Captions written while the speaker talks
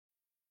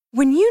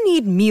When you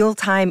need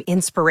mealtime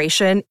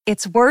inspiration,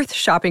 it's worth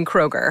shopping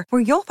Kroger,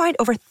 where you'll find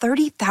over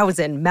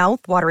 30,000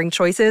 mouth-watering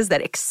choices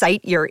that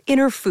excite your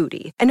inner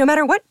foodie. And no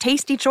matter what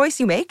tasty choice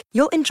you make,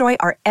 you'll enjoy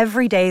our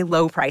everyday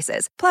low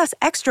prices, plus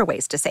extra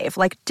ways to save,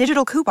 like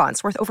digital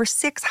coupons worth over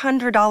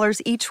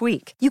 $600 each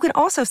week. You can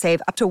also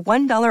save up to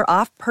 $1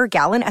 off per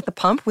gallon at the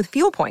pump with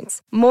fuel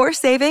points. More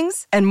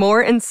savings and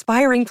more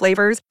inspiring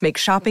flavors make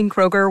shopping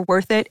Kroger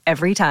worth it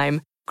every time.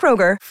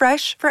 Kroger,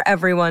 fresh for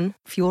everyone.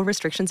 Fuel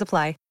restrictions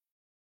apply.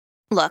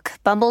 Look,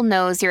 Bumble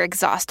knows you're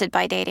exhausted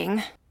by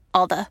dating.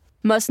 All the,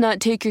 must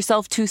not take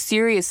yourself too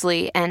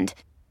seriously, and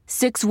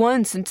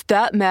 6'1" since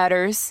that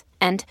matters,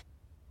 and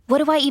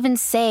what do I even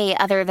say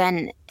other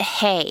than,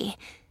 hey?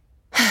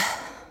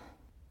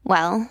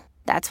 Well,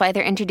 that's why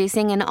they're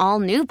introducing an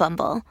all-new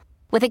Bumble,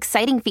 with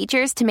exciting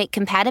features to make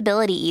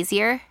compatibility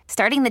easier,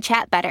 starting the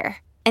chat better,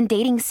 and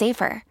dating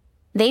safer.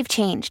 They've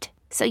changed,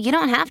 so you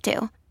don't have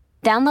to.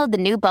 Download the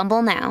new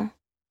Bumble now.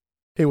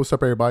 Hey, what's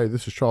up, everybody?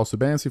 This is Charles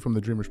Sabansi from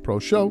the Dreamers Pro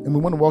Show, and we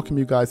want to welcome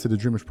you guys to the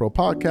Dreamers Pro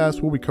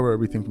Podcast, where we cover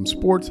everything from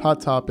sports,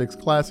 hot topics,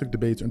 classic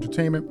debates,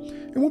 entertainment,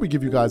 and where we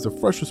give you guys a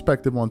fresh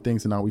perspective on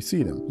things and how we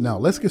see them. Now,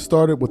 let's get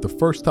started with the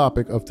first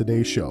topic of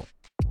today's show.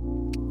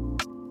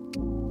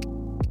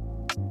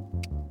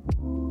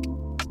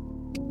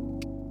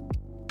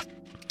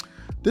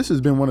 This has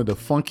been one of the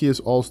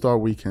funkiest All-Star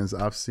weekends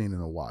I've seen in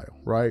a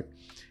while, right?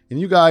 And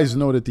you guys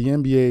know that the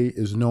NBA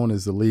is known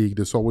as the league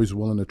that's always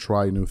willing to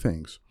try new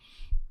things.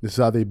 This is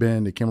how they've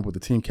been. They came up with the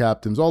team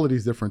captains, all of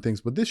these different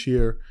things. But this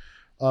year,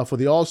 for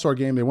the All-Star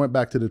game, they went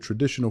back to the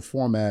traditional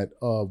format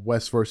of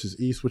West versus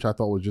East, which I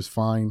thought was just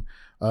fine.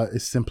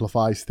 It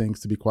simplifies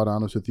things, to be quite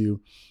honest with you.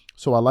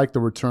 So I like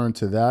the return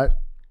to that.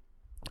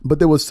 But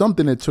there was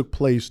something that took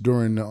place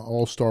during the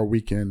All-Star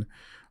weekend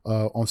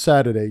on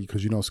Saturday,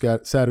 because, you know,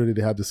 Saturday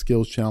they have the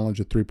skills challenge,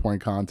 a three-point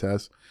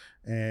contest,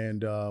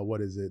 and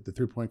the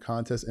three-point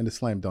contest and the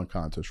slam dunk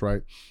contest,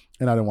 right?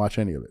 And I didn't watch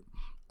any of it.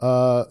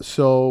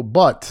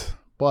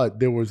 But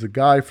there was a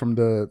guy from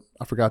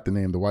I forgot the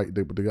name, the white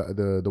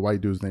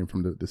dude's name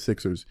from the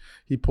Sixers.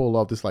 He pulled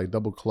off this like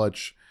double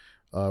clutch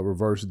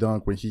reverse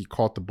dunk when he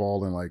caught the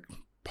ball and like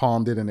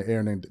palmed it in the air,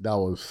 and that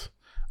was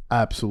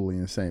absolutely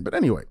insane. But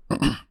anyway,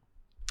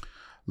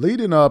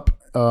 leading up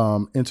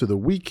into the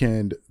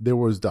weekend, there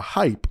was the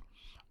hype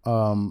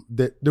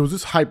that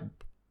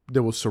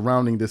was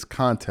surrounding this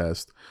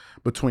contest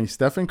between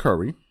Stephen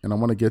Curry, and I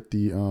want to get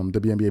the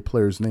WNBA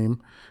player's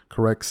name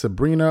correct,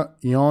 Sabrina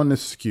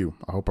Ionescu.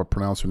 I hope I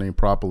pronounced her name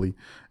properly.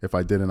 If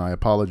I didn't, I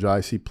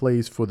apologize. He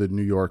plays for the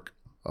New York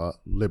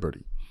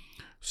Liberty.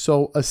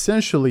 So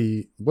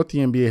essentially, what the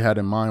NBA had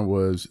in mind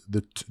was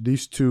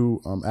these two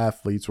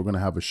athletes were going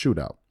to have a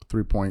shootout,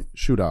 three-point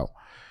shootout.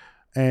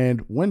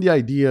 And when the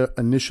idea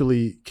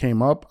initially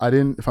came up,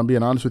 if I'm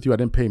being honest with you, I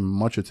didn't pay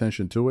much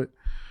attention to it.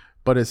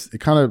 But as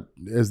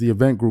the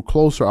event grew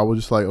closer, I was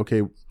just like,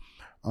 okay,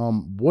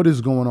 what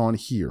is going on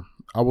here?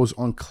 I was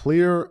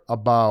unclear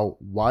about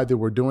why they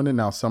were doing it.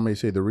 Now, some may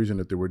say the reason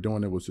that they were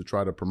doing it was to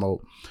try to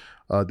promote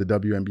the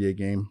WNBA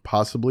game.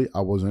 Possibly.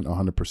 I wasn't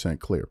 100%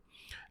 clear.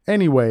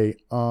 Anyway,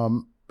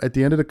 at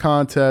the end of the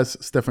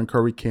contest, Stephen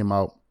Curry came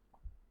out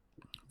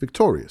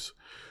victorious.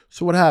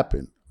 So what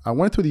happened? I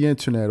went to the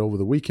internet over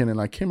the weekend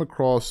and I came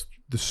across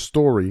the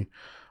story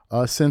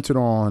centered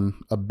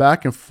on a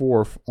back and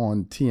forth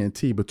on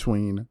TNT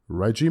between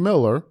Reggie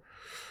Miller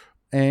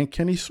and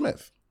Kenny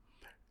Smith.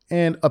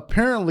 And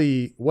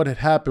apparently what had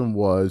happened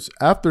was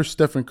after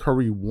Stephen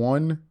Curry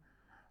won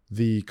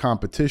the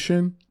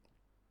competition,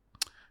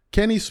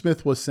 Kenny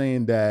Smith was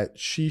saying that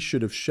she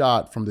should have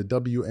shot from the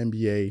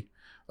WNBA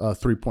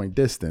three-point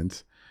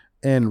distance.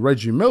 And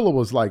Reggie Miller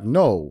was like,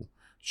 no,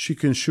 she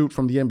can shoot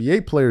from the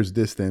NBA player's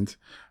distance.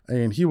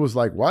 And he was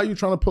like, why are you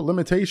trying to put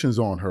limitations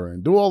on her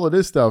and do all of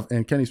this stuff?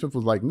 And Kenny Smith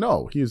was like,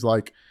 no. He was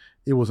like,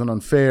 it was an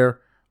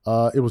unfair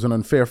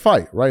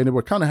fight, right? And they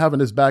were kind of having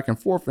this back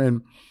and forth.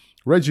 And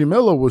Reggie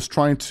Miller was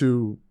trying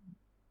to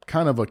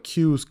kind of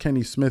accuse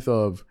Kenny Smith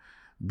of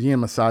being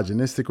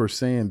misogynistic or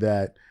saying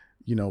that,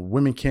 you know,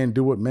 women can't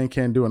do what men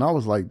can do. And I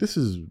was like, this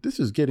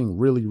is getting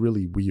really,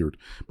 really weird.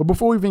 But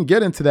before we even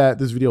get into that,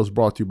 this video is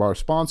brought to you by our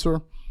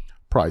sponsor,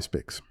 Prize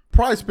Picks.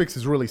 Prize Picks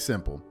is really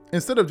simple.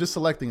 Instead of just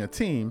selecting a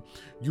team,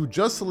 you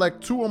just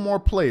select two or more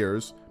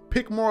players,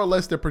 pick more or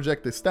less their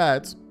projected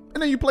stats,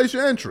 and then you place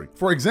your entry.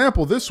 For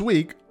example, this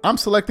week, I'm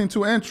selecting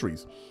two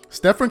entries.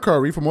 Stephen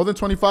Curry for more than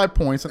 25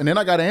 points, and then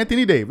I got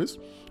Anthony Davis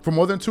for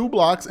more than 2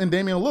 blocks and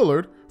Damian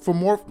Lillard for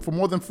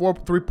more than 4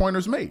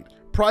 3-pointers made.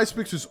 Prize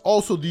Picks is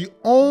also the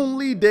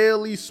only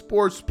daily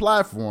sports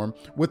platform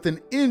with an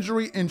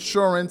injury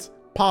insurance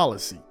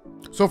policy.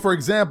 So for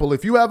example,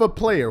 if you have a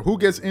player who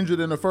gets injured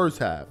in the first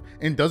half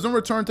and doesn't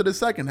return to the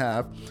second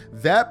half,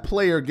 that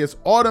player gets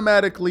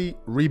automatically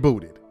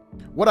rebooted.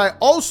 What I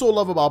also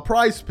love about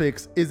Prize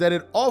Picks is that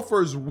it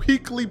offers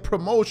weekly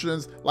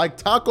promotions like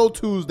Taco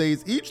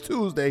Tuesdays each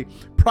Tuesday,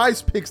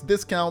 Prize Picks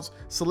discounts,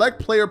 select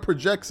player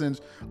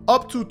projections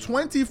up to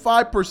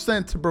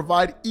 25% to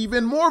provide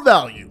even more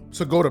value.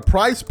 So go to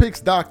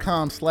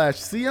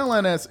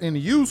prizepicks.com/CLNS and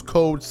use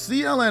code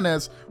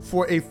CLNS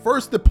for a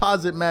first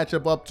deposit match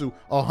of up to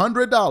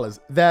 $100.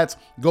 That's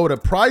go to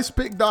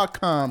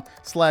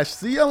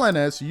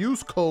prizepicks.com/CLNS,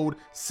 use code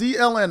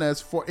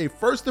CLNS for a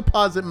first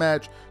deposit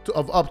match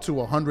of up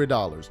to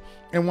 $100.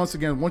 And once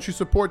again, once you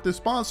support this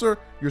sponsor,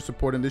 you're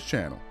supporting this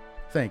channel.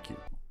 Thank you.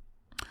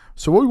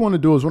 So what we want to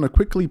do is want to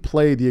quickly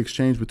play the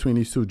exchange between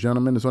these two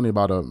gentlemen. It's only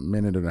about a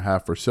minute and a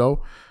half or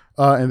so.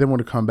 And then we're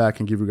going to come back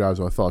and give you guys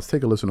our thoughts.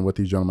 Take a listen to what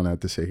these gentlemen had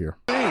to say here.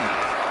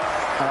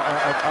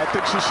 I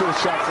think she should have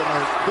shot from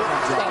the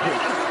women's round.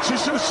 She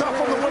should have shot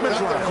from the women's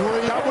round.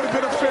 That would have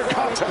been a fair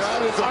contest.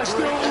 I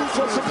still root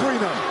for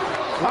Sabrina.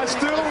 I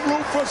still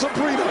root for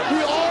Sabrina. We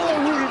all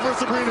are rooting for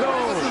Sabrina. No.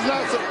 This is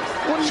not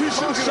she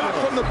should have shot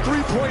from the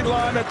three-point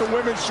line that the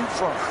women shoot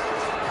from.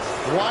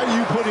 Why are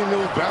you putting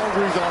those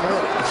boundaries on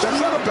her? That's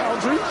not a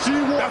boundary.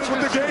 That's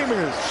what the game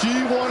is. She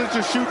wanted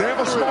to shoot. They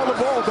have a smaller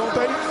ball, don't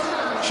they?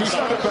 She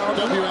shot a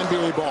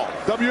WNBA ball.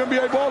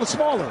 WNBA ball is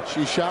smaller.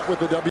 She shot with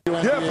the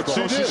WNBA yeah, but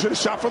ball. She should have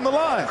shot from the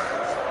line.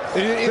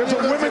 There's a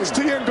women's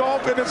tee in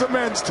golf and there's a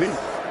men's tee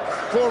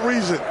for a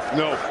reason.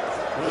 No.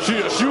 She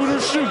a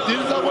shooter shoot.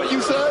 Isn't that what you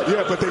said?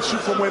 Yeah, but they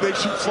shoot from where they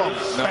shoot from.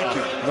 Thank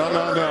you.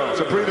 No.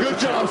 Sabrina, good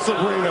job,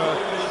 Sabrina.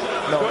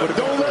 No, but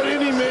don't let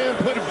any man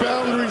put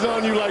boundaries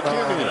on you like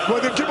him. Well,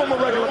 then give him a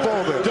regular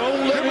ball then.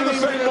 Don't let give him the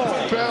same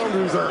ball.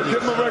 Boundaries on you.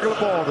 Give him a regular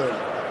ball then.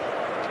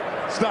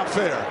 It's not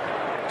fair.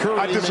 Curry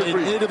I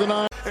disagree. Made 8 of the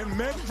 9. And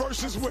men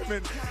versus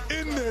women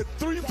in their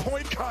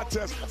three-point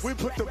contest, we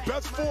put the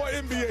best 4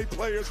 NBA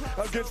players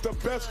against the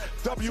best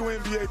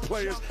WNBA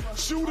players.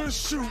 Shooters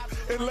shoot,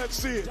 and let's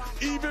see it.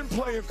 Even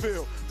playing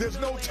field. There's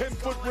no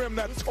 10-foot rim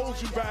that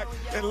holds you back,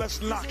 and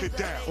let's knock it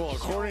down. Well,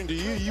 according to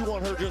you, you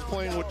want her just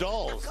playing with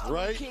dolls,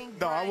 right?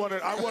 No, I want her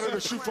to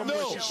shoot from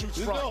where she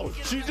shoots from. No,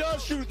 she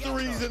does shoot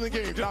threes in the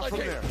game. Not from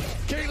there.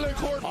 Caitlin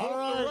Court.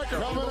 All right,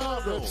 coming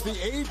up, it's the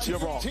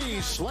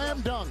AT&T Slam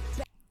Dunk.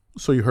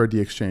 So you heard the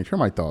exchange. Here are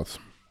my thoughts.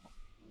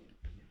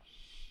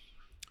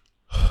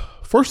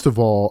 First of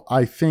all,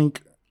 I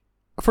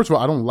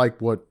don't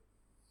like what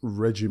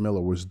Reggie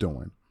Miller was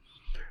doing.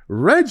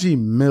 Reggie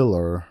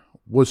Miller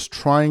was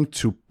trying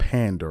to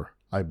pander,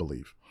 I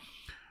believe.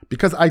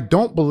 Because I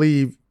don't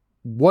believe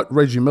what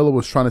Reggie Miller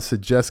was trying to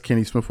suggest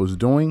Kenny Smith was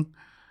doing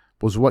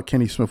was what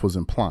Kenny Smith was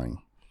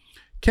implying.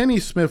 Kenny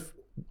Smith,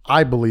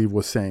 I believe,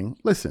 was saying,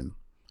 listen,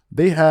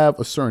 they have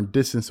a certain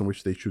distance in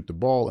which they shoot the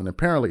ball. And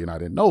apparently, and I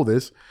didn't know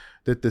this,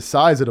 that the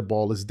size of the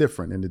ball is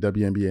different in the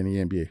WNBA and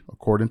the NBA,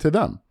 according to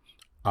them.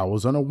 I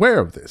was unaware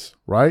of this,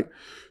 right?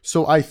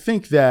 So I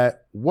think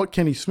that what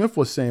Kenny Smith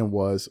was saying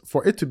was,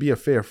 for it to be a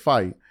fair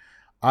fight,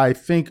 I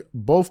think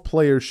both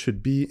players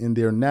should be in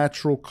their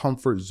natural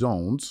comfort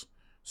zones,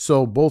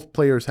 so both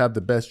players have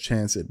the best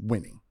chance at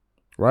winning,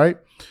 right?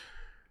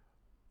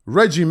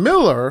 Reggie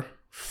Miller,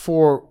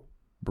 for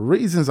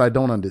reasons I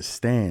don't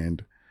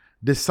understand,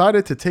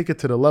 decided to take it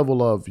to the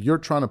level of you're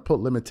trying to put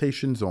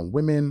limitations on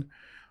women.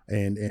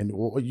 And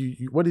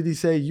what did he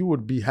say? You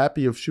would be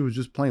happy if she was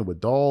just playing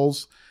with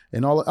dolls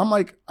and all. I'm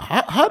like,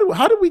 how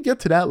do we get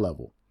to that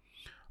level?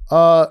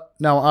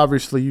 Now,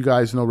 obviously, you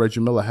guys know Reggie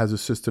Miller has a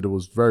sister that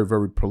was very,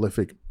 very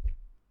prolific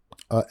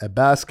at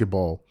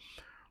basketball.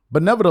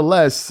 But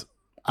nevertheless,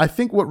 I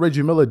think what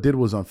Reggie Miller did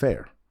was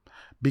unfair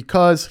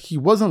because he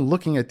wasn't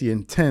looking at the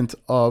intent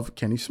of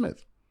Kenny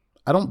Smith.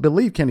 I don't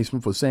believe Kenny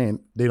Smith was saying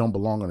they don't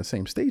belong on the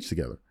same stage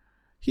together.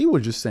 He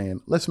was just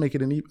saying, let's make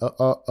it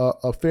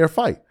a fair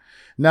fight.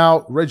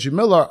 Now, Reggie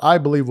Miller, I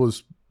believe,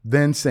 was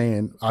then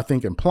saying, I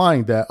think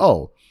implying that,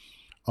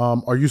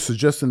 are you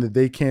suggesting that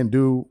they can't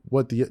do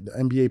what the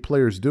NBA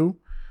players do?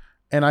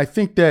 And I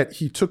think that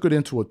he took it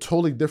into a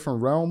totally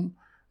different realm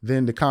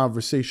than the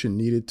conversation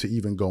needed to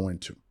even go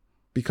into.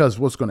 Because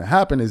what's going to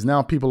happen is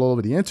now people all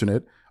over the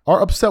internet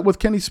are upset with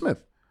Kenny Smith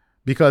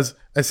because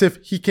as if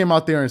he came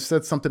out there and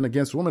said something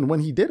against women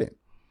when he didn't.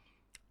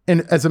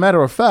 And as a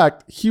matter of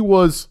fact, he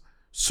was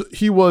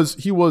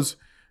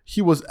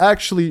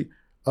actually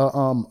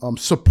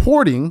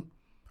supporting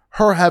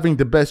her having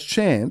the best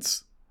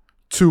chance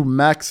to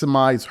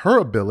maximize her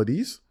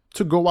abilities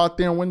to go out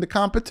there and win the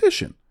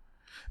competition.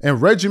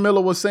 And Reggie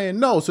Miller was saying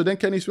no. So then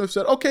Kenny Smith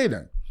said, okay,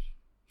 then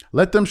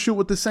let them shoot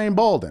with the same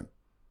ball then.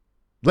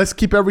 Let's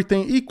keep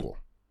everything equal.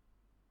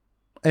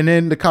 And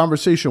then the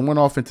conversation went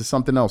off into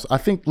something else. I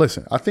think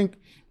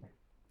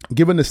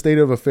given the state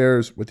of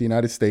affairs with the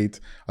United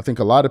States, I think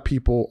a lot of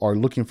people are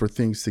looking for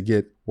things to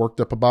get worked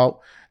up about,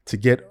 to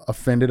get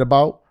offended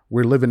about.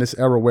 We're living this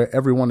era where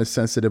everyone is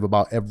sensitive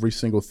about every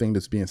single thing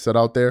that's being said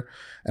out there.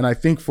 And I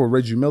think for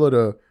Reggie Miller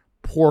to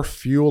pour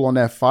fuel on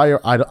that fire,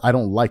 I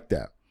don't like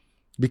that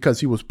because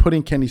he was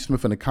putting Kenny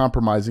Smith in a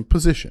compromising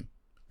position,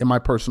 in my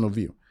personal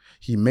view.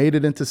 He made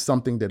it into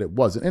something that it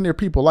wasn't. And there are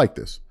people like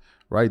this,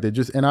 right? They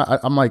just, and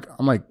I'm like,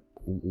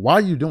 why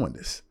are you doing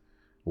this?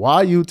 Why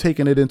are you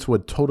taking it into a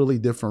totally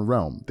different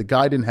realm? The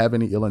guy didn't have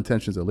any ill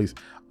intentions, at least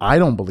I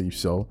don't believe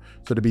so.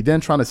 So to be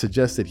then trying to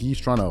suggest that he's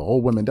trying to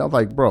hold women down,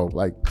 like, bro,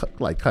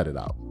 cut it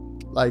out.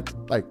 Like,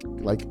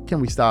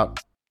 can we stop?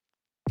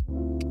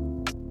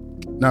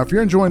 Now, if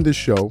you're enjoying this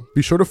show,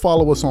 be sure to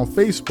follow us on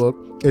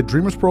Facebook at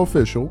Dreamers Pro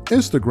Official,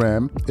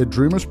 Instagram at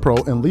Dreamers Pro,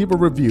 and leave a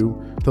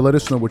review to let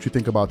us know what you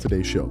think about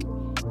today's show.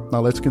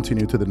 Now let's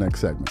continue to the next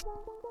segment.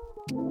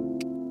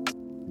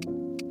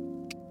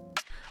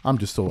 I'm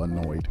just so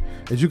annoyed.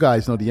 As you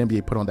guys know, the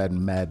NBA put on that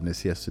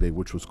madness yesterday,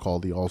 which was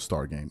called the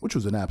All-Star Game, which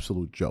was an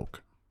absolute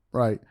joke,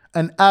 right?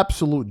 An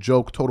absolute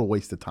joke, total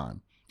waste of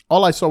time.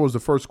 All I saw was the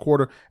first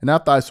quarter, and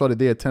after I saw that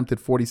they attempted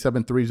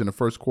 47 threes in the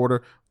first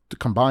quarter to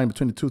combine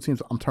between the two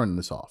teams, I'm turning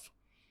this off.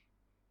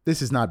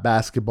 This is not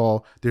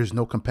basketball. There's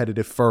no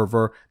competitive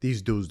fervor.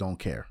 These dudes don't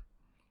care.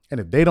 And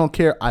if they don't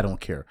care, I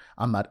don't care.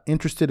 I'm not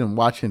interested in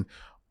watching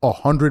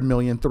 100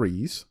 million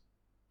threes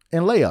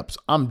and layups.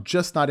 I'm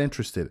just not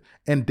interested.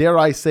 And dare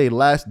I say,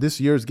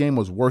 this year's game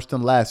was worse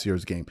than last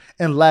year's game.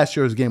 And last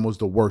year's game was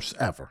the worst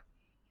ever.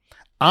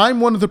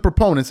 I'm one of the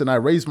proponents, and I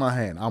raise my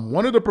hand. I'm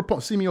one of the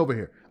proponents. See me over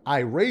here. I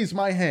raise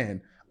my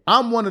hand.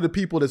 I'm one of the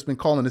people that's been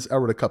calling this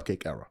era the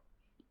cupcake era.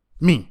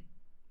 Me.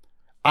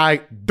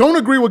 I don't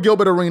agree with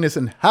Gilbert Arenas,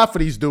 and half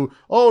of these do.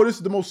 Oh, this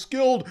is the most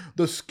skilled,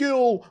 the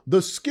skill.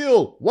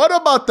 What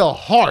about the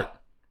heart?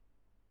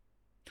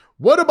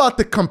 What about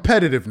the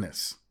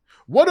competitiveness?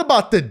 What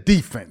about the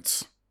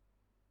defense?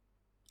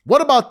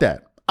 What about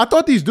that? I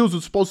thought these dudes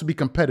were supposed to be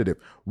competitive.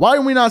 Why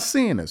are we not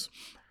seeing this?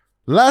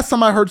 Last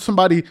time I heard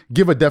somebody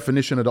give a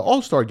definition of the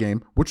All-Star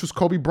Game, which was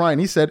Kobe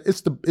Bryant, he said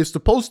it's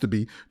supposed to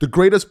be the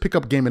greatest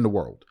pickup game in the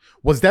world.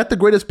 Was that the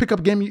greatest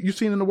pickup game you've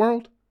seen in the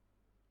world?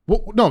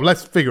 Well, no,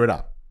 let's figure it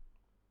out.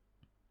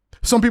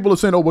 Some people are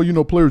saying, oh,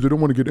 well, players, they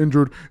don't want to get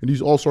injured in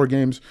these All-Star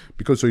games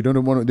because they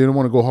don't want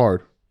to go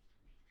hard.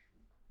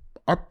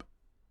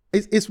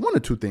 It's one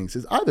of two things.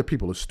 It's either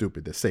people are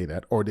stupid that say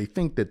that, or they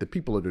think that the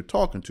people that they're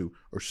talking to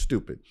are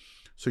stupid.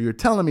 So you're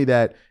telling me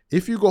that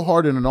if you go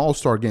hard in an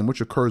All-Star game,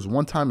 which occurs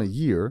one time a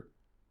year,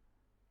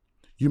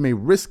 you may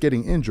risk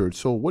getting injured.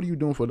 So what are you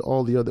doing for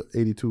all the other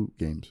 82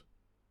 games?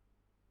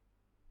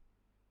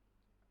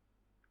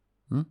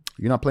 You're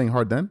not playing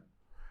hard then?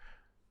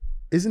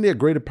 Isn't there a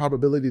greater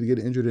probability to get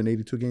injured in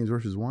 82 games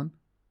versus one?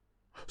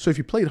 So if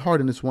you played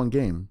hard in this one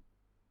game,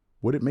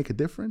 would it make a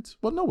difference?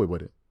 Well, no, it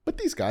wouldn't. But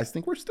these guys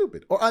think we're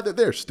stupid, or either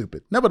they're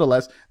stupid.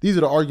 Nevertheless, these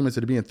are the arguments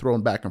that are being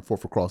thrown back and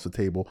forth across the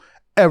table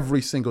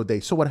every single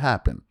day. So what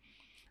happened?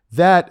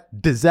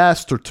 That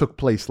disaster took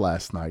place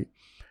last night.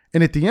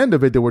 And at the end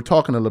of it, they were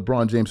talking to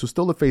LeBron James, who's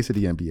still the face of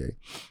the NBA.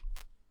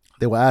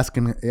 They were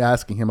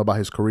asking him about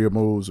his career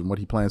moves and what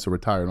he plans to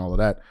retire and all of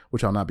that,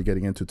 which I'll not be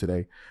getting into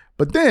today.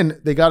 But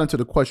then they got into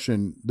the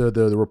question,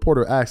 the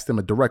reporter asked him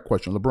a direct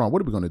question, LeBron,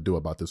 what are we going to do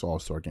about this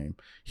All-Star game?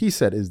 He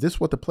said, is this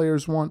what the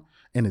players want?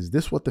 And is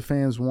this what the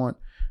fans want?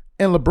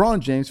 And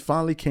LeBron James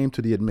finally came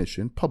to the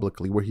admission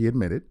publicly where he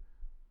admitted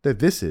that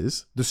this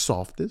is the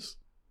softest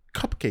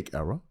cupcake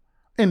era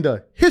in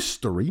the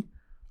history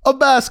of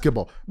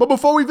basketball. But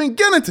before we even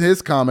get into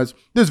his comments,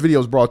 this video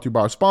is brought to you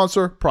by our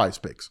sponsor, Prize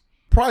Picks.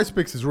 Prize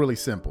Picks is really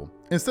simple.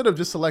 Instead of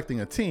just selecting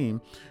a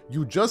team,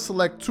 you just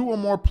select two or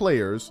more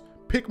players,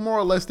 pick more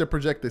or less their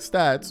projected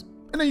stats,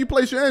 and then you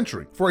place your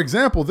entry. For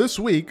example, this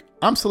week,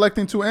 I'm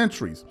selecting two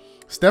entries.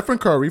 Stephen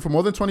Curry for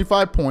more than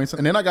 25 points,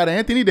 and then I got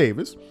Anthony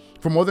Davis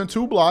for more than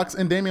 2 blocks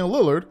and Damian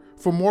Lillard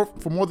for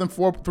more than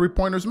 4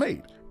 3-pointers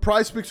made.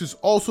 Prize Picks is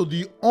also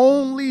the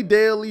only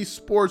daily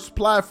sports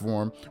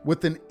platform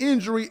with an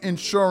injury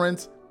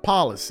insurance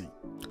policy.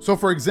 So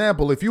for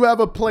example, if you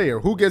have a player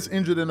who gets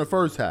injured in the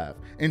first half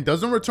and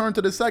doesn't return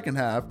to the second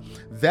half,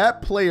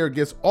 that player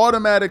gets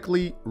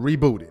automatically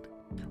rebooted.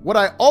 What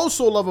I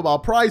also love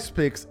about Prize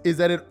Picks is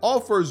that it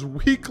offers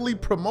weekly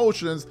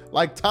promotions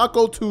like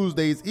Taco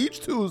Tuesdays. Each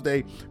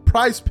Tuesday,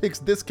 Prize Picks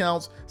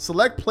discounts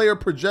select player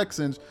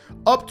projections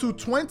up to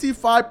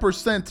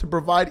 25% to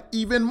provide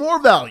even more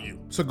value.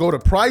 So go to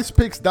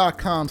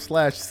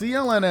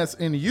prizepicks.com/CLNS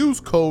and use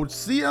code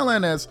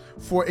CLNS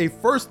for a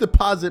first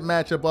deposit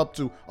match of up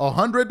to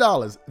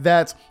 $100.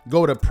 That's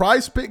go to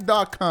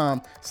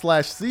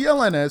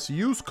prizepicks.com/CLNS,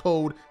 use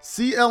code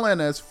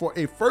CLNS for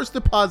a first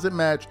deposit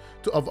match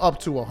of up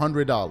to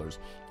 $100.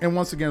 And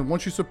once again,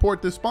 once you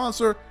support this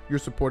sponsor, you're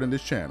supporting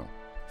this channel.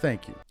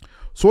 Thank you.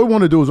 So what we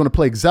want to do is want to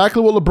play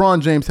exactly what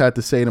LeBron James had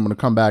to say, and I'm going to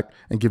come back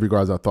and give you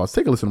guys our thoughts.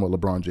 Take a listen to what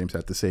LeBron James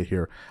had to say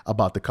here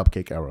about the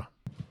cupcake era.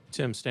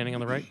 Tim, standing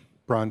on the right.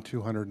 LeBron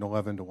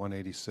 211 to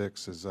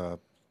 186 is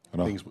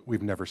things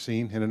we've never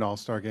seen in an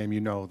All-Star game.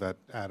 You know that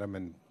Adam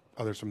and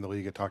others from the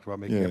league have talked about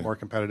making it more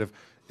competitive.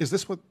 Is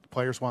this what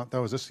players want,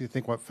 though? Is this, you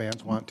think, what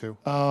fans want, too?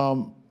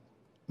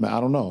 I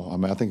don't know.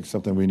 I think it's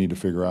something we need to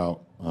figure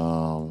out. I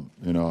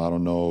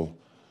don't know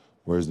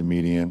where's the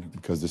median,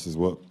 because this is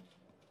what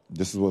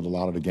a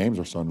lot of the games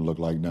are starting to look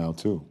like now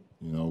too.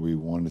 We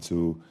wanted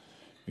to,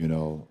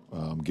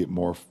 get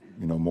more,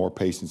 more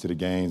pace into the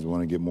games. We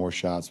want to get more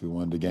shots. We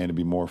wanted the game to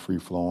be more free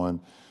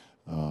flowing.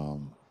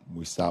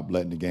 We stopped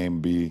letting the game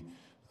be,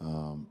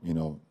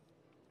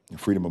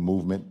 freedom of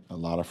movement, a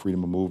lot of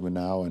freedom of movement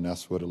now, and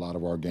that's what a lot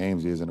of our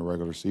games is in the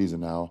regular season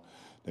now.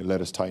 They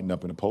let us tighten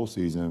up in the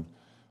postseason.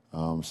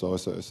 So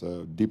it's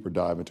a deeper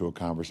dive into a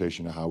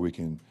conversation of how we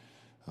can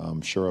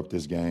shore up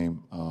this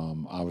game.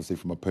 Obviously,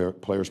 from a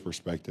player's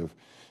perspective,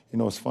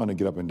 it's fun to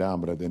get up and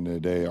down, but at the end of the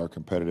day, our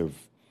competitive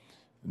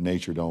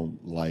nature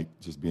don't like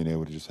just being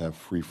able to just have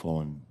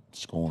free-flowing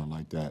scoring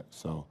like that.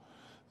 So,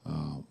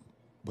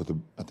 but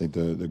I think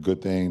the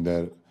good thing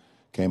that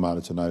came out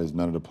of tonight is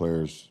none of the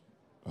players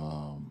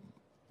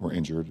were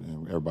injured,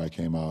 and everybody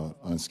came out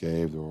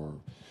unscathed or,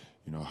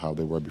 how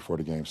they were before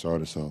the game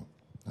started. So,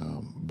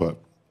 but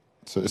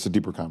it's a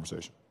deeper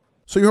conversation.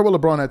 So you heard what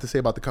LeBron had to say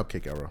about the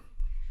cupcake era.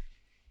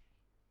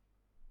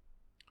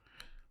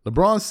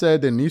 LeBron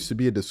said there needs to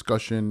be a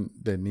discussion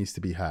that needs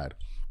to be had.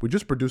 We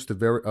just produced a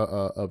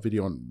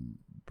video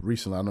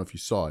recently. I don't know if you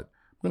saw it.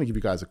 I'm going to give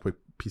you guys a quick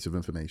piece of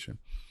information.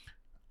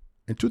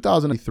 In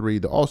 2003,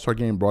 the All-Star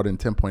Game brought in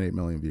 10.8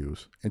 million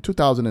views. In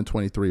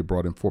 2023, it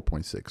brought in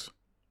 4.6.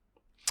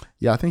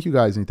 Yeah, I think you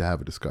guys need to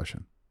have a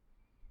discussion.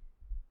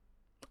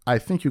 I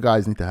think you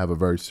guys need to have a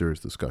very serious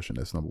discussion.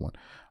 That's number one.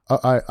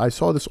 I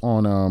saw this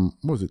on,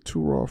 what was it,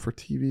 Too Raw for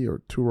TV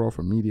or Too Raw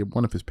for Media,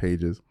 one of his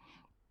pages.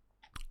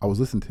 I was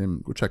listening to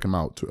him. Go check him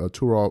out. I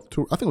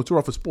think it was Too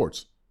Raw for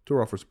Sports. Too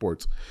Raw for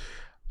Sports.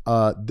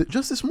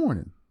 Just this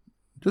morning.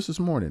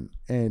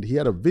 And he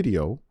had a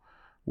video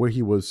where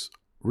he was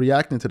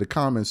reacting to the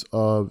comments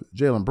of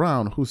Jaylen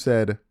Brown, who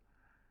said,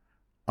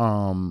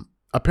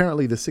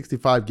 apparently the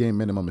 65-game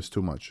minimum is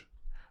too much.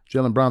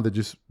 Jaylen Brown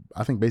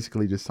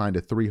basically just signed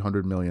a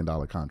 $300 million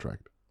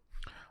contract.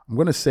 I'm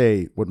going to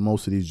say what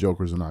most of these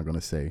jokers are not going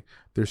to say.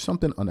 There's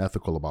something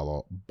unethical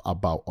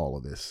about all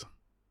of this.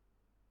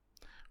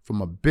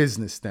 From a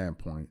business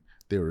standpoint,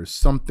 there is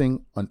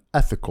something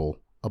unethical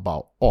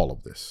about all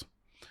of this.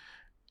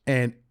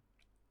 And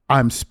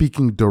I'm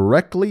speaking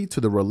directly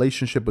to the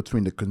relationship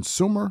between the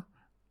consumer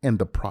and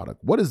the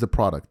product. What is the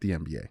product? The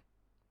NBA,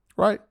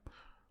 right?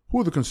 Who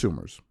are the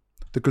consumers?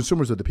 The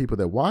consumers are the people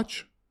that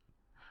watch,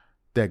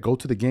 that go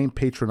to the game,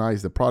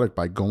 patronize the product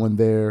by going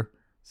there,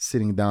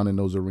 sitting down in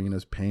those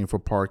arenas, paying for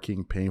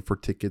parking, paying for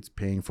tickets,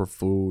 paying for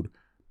food,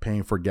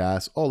 paying for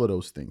gas, all of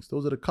those things.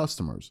 Those are the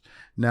customers.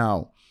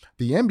 Now,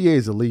 the NBA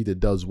is a league that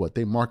does what?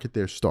 They market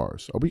their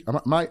stars.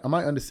 Am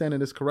I understanding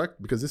this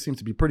correct? Because this seems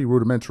to be pretty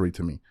rudimentary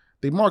to me.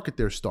 They market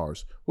their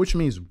stars, which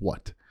means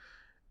what?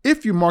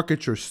 If you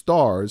market your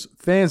stars,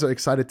 fans are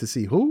excited to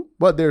see who?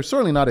 Well, they're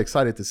certainly not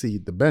excited to see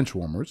the bench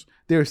warmers.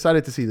 They're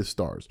excited to see the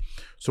stars.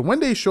 So when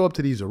they show up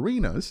to these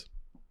arenas,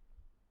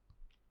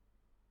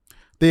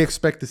 they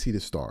expect to see the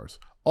stars.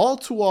 All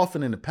too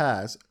often in the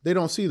past, they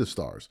don't see the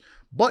stars.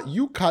 But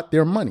you caught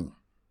their money.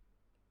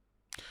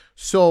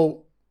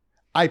 So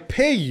I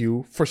pay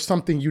you for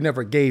something you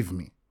never gave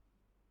me.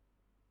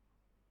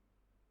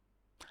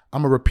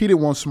 I'm going to repeat it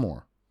once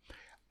more.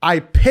 I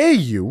pay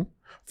you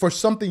for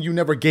something you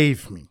never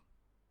gave me.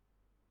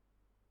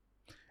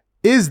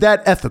 Is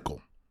that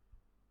ethical?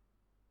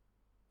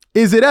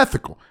 Is it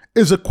ethical?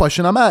 Is a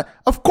question I'm at.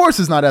 Of course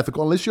it's not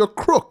ethical unless you're a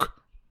crook.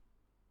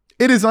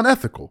 It is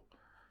unethical.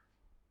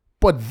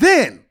 But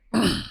then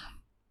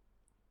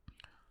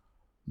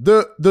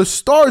the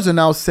stars are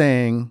now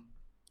saying,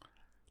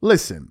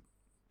 listen,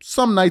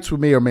 some nights we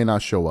may or may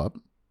not show up.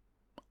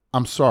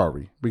 I'm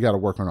sorry. We got to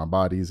work on our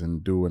bodies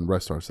and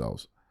rest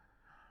ourselves.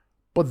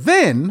 But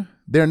then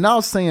they're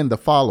now saying the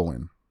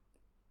following.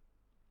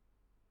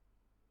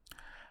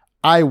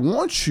 I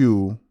want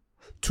you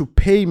to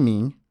pay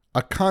me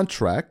a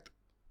contract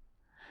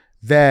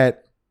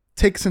that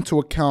takes into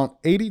account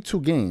 82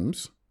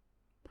 games,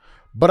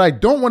 but I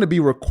don't want to be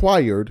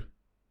required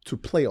to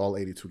play all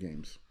 82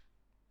 games.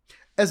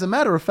 As a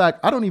matter of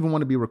fact, I don't even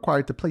want to be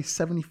required to play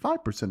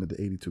 75% of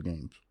the 82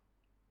 games.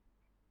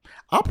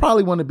 I'll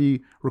probably want to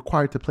be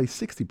required to play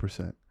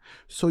 60%.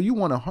 So you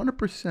want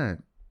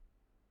 100%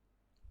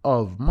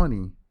 of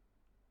money,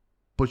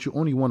 but you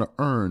only want to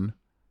earn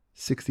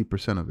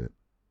 60% of it.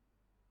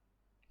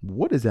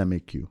 What does that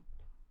make you?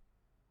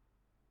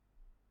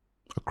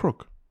 A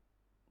crook.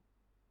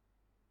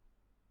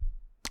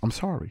 I'm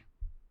sorry.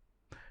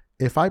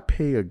 If I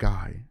pay a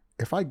guy,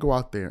 if I go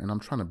out there and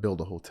I'm trying to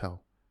build a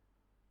hotel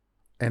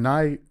and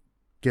I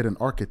get an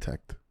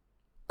architect,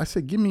 I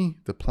say, give me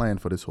the plan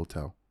for this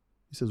hotel.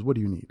 He says, what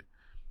do you need?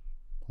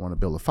 I want to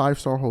build a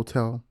 5-star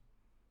hotel,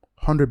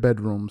 100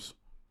 bedrooms.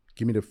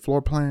 Give me the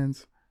floor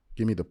plans.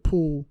 Give me the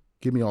pool.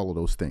 Give me all of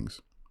those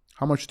things.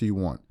 How much do you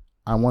want?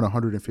 I want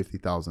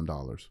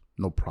 $150,000.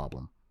 No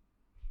problem.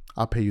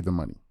 I'll pay you the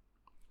money.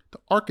 The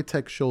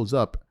architect shows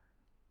up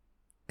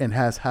and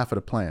has half of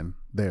the plan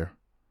there.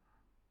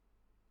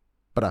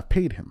 But I've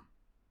paid him.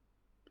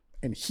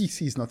 And he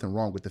sees nothing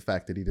wrong with the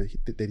fact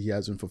that he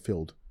hasn't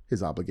fulfilled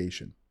his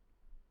obligation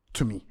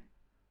to me.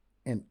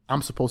 And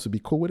I'm supposed to be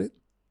cool with it?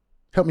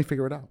 Help me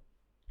figure it out.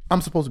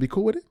 I'm supposed to be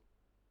cool with it?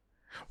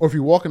 Or if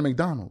you walk into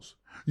McDonald's,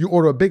 you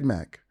order a Big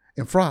Mac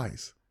and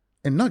fries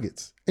and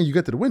nuggets, and you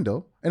get to the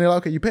window, and they're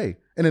like, okay, you pay.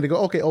 And then they go,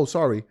 okay, oh,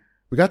 sorry,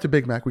 we got the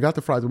Big Mac, we got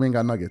the fries, but we ain't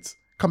got nuggets.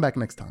 Come back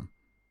next time.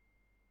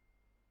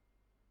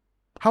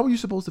 How are you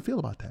supposed to feel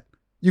about that?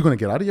 You're going to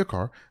get out of your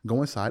car,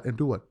 go inside, and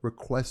do what?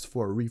 Request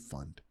for a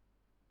refund.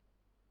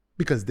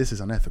 Because this is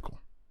unethical.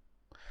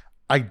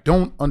 I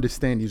don't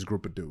understand these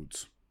group of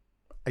dudes.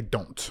 I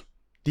don't.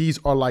 These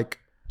are like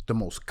the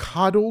most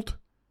coddled,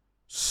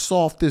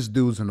 softest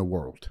dudes in the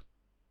world.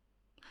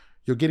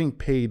 You're getting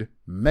paid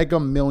mega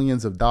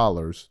millions of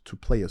dollars to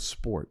play a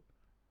sport.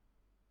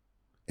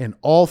 And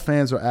all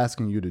fans are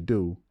asking you to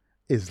do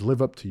is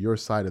live up to your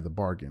side of the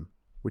bargain,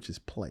 which is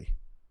play.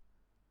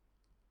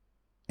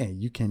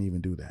 And you can't even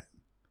do that.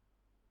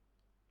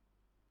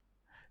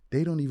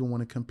 They don't even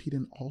want to compete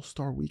in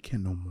All-Star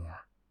Weekend no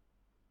more.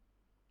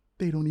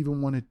 They don't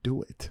even want to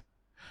do it.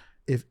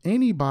 If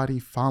anybody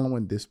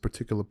following this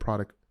particular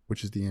product,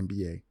 which is the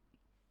NBA,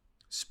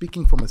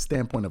 speaking from a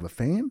standpoint of a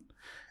fan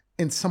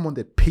and someone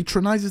that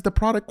patronizes the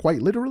product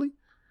quite literally,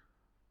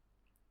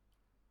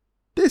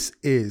 this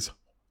is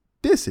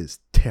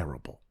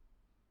terrible.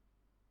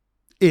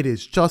 It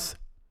is just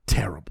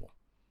terrible.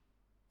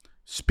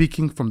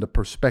 Speaking from the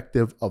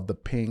perspective of the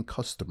paying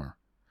customer.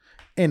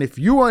 And if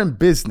you are in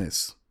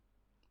business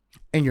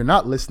and you're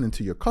not listening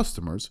to your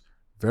customers,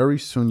 very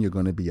soon you're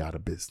going to be out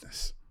of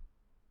business.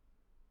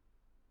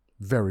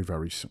 Very,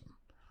 very soon.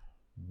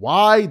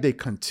 Why they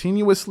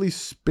continuously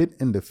spit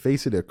in the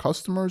face of their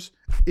customers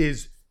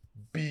is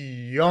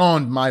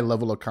beyond my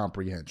level of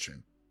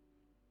comprehension.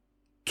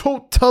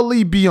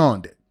 Totally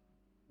beyond it.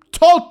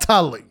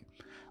 Totally.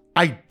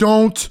 I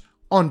don't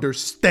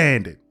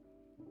understand it.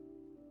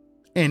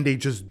 And they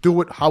just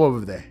do it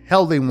however the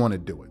hell they want to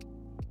do it.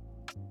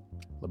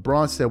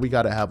 LeBron said we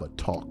got to have a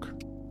talk.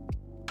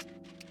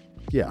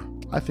 Yeah,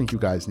 I think you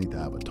guys need to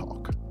have a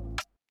talk.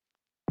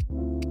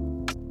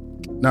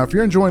 Now, if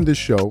you're enjoying this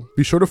show,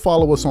 be sure to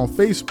follow us on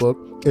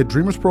Facebook at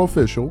Dreamers Pro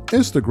Official,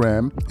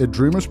 Instagram at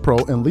Dreamers Pro,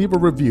 and leave a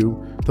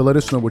review to let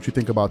us know what you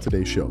think about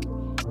today's show.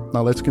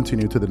 Now, let's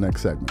continue to the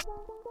next segment.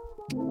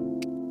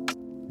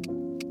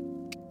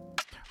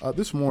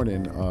 This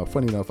morning,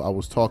 funny enough, I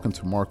was talking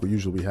to Mark.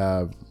 We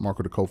have,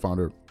 Marco, the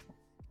co-founder,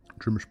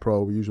 Dreamers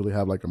Pro. We usually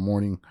have like a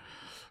morning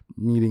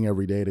meeting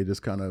every day. They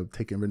just kind of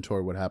take inventory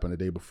of what happened the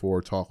day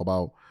before, talk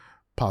about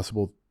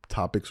possible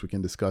topics we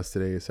can discuss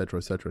today, et cetera,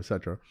 et cetera, et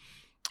cetera.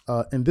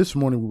 And this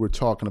morning we were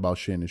talking about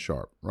Shannon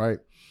Sharpe, right?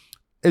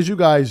 As you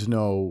guys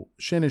know,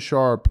 Shannon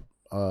Sharpe,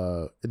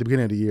 at the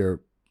beginning of the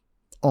year,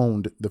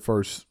 owned the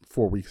first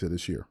 4 weeks of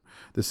this year.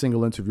 The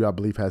single interview, I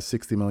believe, has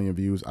 60 million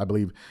views. I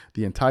believe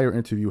the entire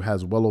interview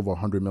has well over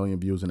 100 million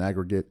views in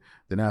aggregate.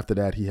 Then after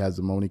that, he has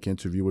the Monique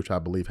interview, which I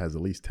believe has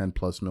at least 10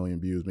 plus million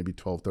views, maybe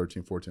 12,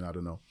 13, 14, I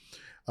don't know.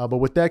 But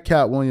with that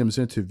Cat Williams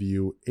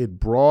interview, it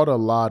brought a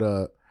lot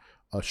of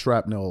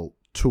shrapnel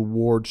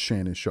towards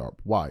Shannon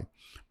Sharpe. Why?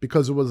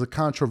 Because it was a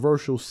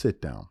controversial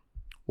sit down.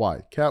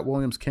 Why? Cat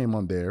Williams came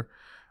on there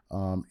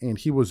and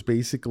he was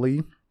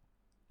basically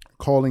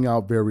calling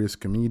out various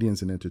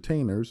comedians and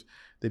entertainers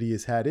that he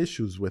has had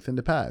issues with in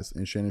the past.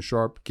 And Shannon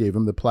Sharpe gave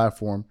him the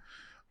platform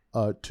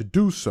to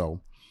do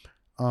so.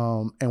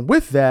 And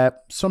with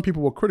that, some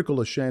people were critical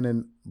of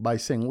Shannon by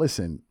saying,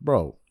 listen,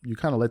 bro, you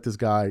kind of let this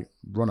guy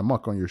run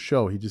amok on your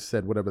show. He just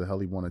said whatever the hell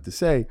he wanted to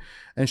say.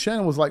 And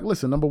Shannon was like,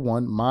 listen, number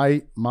one,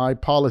 my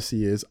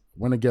policy is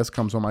when a guest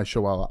comes on my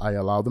show, I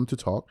allow them to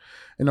talk.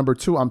 And number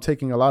two, I'm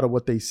taking a lot of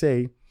what they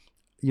say.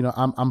 You know,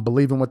 I'm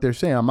believing what they're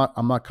saying.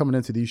 I'm not coming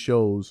into these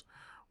shows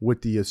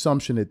with the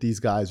assumption that these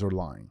guys are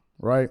lying,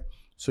 right?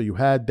 So you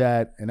had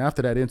that. And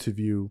after that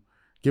interview,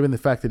 given the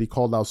fact that he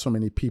called out so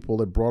many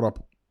people, it brought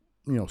up,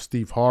 you know,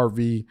 Steve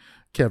Harvey,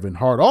 Kevin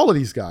Hart, all of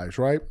these guys,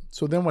 right?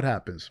 So then what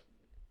happens?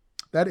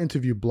 That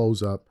interview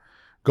blows up,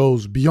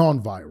 goes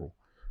beyond viral.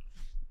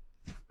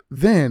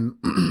 Then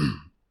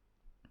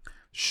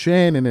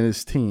Shannon and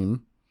his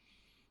team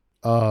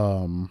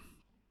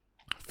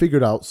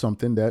figured out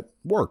something that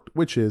worked,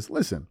 which is,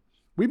 listen,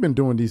 we've been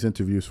doing these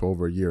interviews for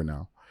over a year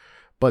now.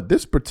 But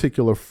this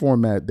particular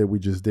format that we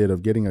just did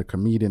of getting a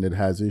comedian that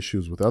has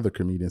issues with other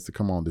comedians to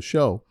come on the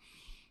show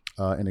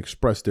and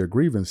express their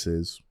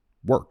grievances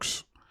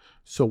works.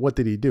 So what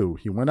did he do?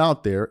 He went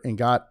out there and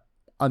got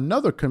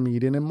another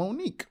comedian in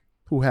Monique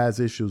who has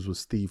issues with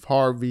Steve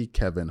Harvey,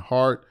 Kevin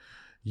Hart,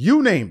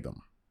 you name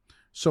them.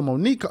 So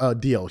Monique,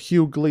 D.L.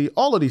 Hughley,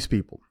 all of these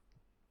people.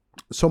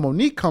 So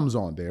Monique comes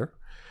on there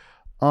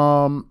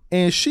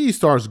and she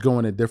starts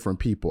going at different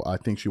people. I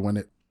think she went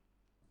at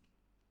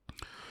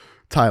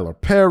Tyler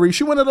Perry.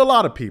 She went at a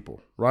lot of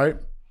people, right?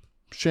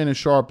 Shannon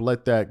Sharpe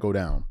let that go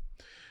down.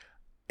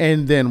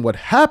 And then what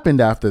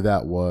happened after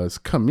that was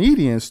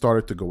comedians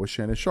started to go with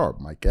Shannon Sharpe,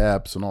 Mike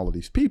Epps and all of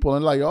these people.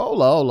 And like,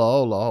 hold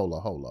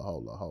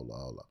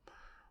on.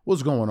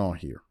 What's going on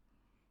here?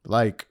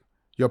 Like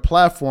your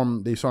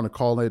platform, they started to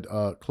call it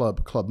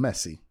Club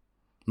Messe.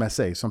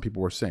 Some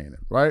people were saying it,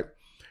 right?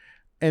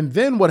 And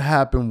then what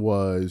happened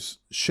was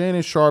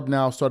Shannon Sharpe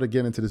now started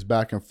getting into this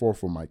back and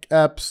forth with Mike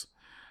Epps,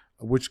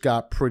 which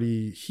got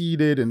pretty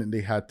heated, and then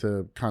they had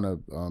to kind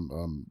of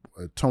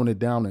tone it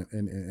down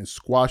and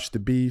squash the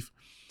beef.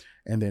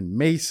 And then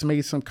Mace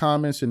made some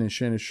comments, and then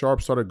Shannon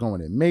Sharpe started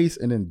going at Mace.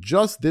 And then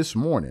just this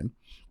morning,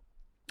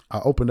 I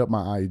opened up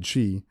my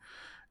IG,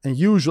 And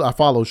usually I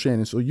follow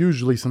Shannon, so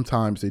usually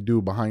sometimes they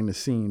do behind the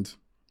scenes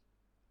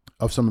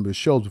of some of his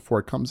shows before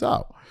it comes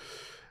out.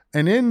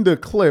 And in the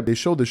clip, they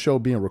showed the show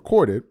being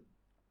recorded,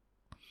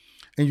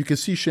 and you can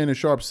see Shannon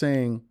Sharpe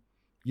saying,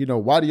 you know,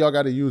 why do y'all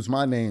got to use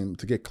my name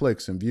to get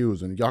clicks and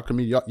views? And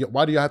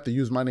why do you have to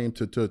use my name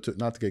to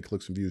not to get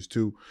clicks and views,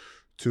 to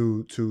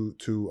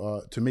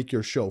make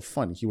your show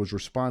funny? He was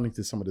responding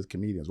to some of the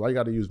comedians. Why you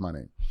got to use my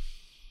name?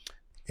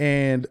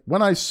 And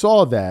when I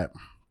saw that,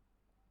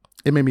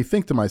 it made me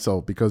think to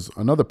myself, because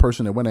another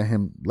person that went at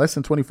him less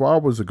than 24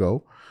 hours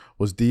ago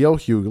was D.L.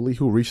 Hughley,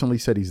 who recently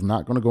said he's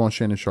not going to go on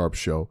Shannon Sharpe's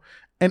show,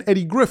 and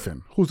Eddie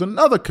Griffin, who's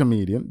another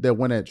comedian that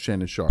went at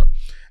Shannon Sharpe.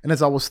 And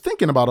as I was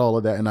thinking about all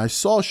of that, and I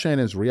saw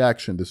Shannon's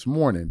reaction this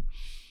morning,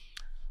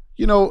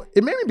 you know,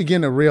 it made me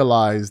begin to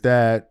realize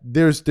that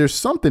there's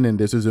something in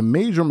this. There's a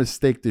major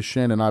mistake that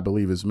Shannon, I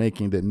believe, is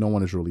making that no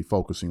one is really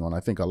focusing on. I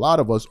think a lot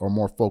of us are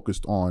more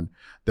focused on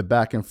the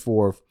back and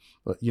forth,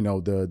 you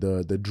know,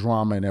 the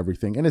drama and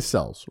everything. And it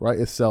sells, right?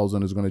 It sells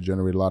and is going to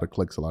generate a lot of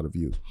clicks, a lot of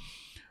views.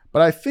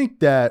 But I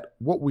think that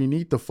what we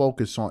need to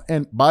focus on,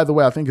 and by the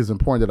way, I think it's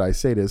important that I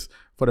say this,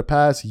 for the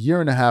past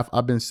year and a half,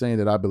 I've been saying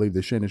that I believe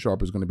that Shannon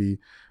Sharpe is going to be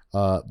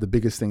the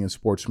biggest thing in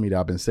sports media.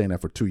 I've been saying that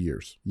for 2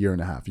 years, year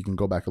and a half. You can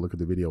go back and look at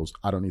the videos.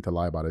 I don't need to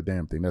lie about a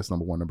damn thing. That's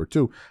number one. Number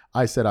two,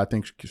 I said I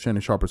think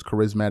Shannon Sharpe is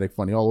charismatic,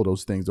 funny, all of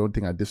those things. The only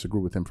thing I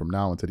disagree with him from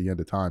now until the end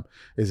of time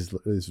is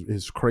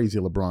his crazy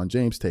LeBron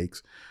James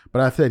takes.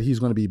 But I said he's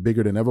going to be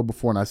bigger than ever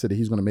before, and I said that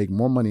he's going to make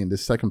more money in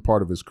this second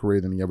part of his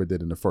career than he ever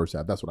did in the first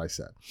half. That's what I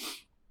said.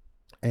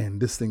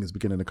 And this thing is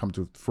beginning to come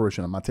to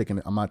fruition. I'm not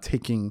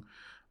taking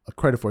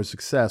credit for his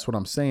success. What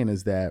I'm saying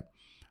is that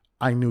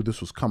I knew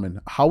this was coming.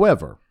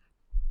 However,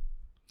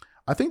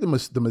 I think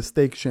the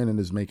mistake Shannon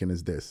is making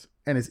is this,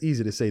 and it's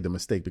easy to say the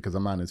mistake because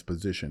I'm not in his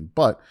position,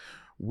 but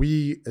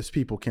we as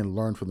people can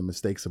learn from the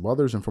mistakes of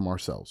others and from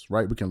ourselves,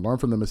 right? We can learn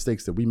from the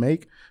mistakes that we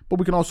make, but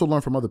we can also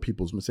learn from other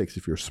people's mistakes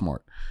if you're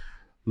smart.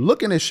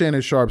 Looking at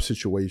Shannon Sharpe's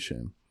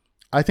situation,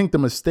 I think the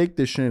mistake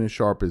that Shannon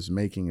Sharpe is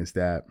making is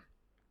that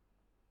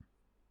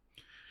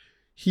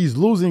he's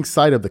losing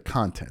sight of the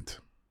content.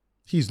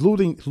 He's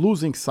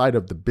losing sight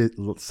of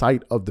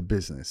the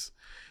business.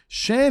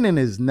 Shannon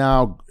is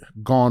now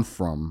gone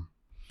from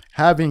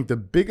having the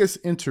biggest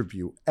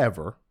interview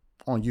ever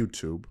on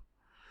YouTube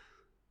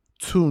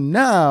to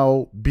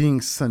now being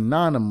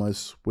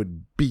synonymous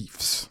with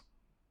beefs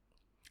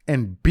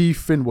and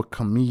beefing with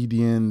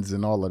comedians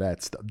and all of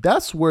that stuff.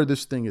 That's where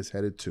this thing is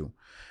headed to.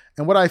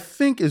 And what I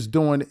think is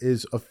doing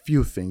is a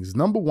few things.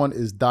 Number one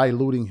is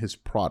diluting his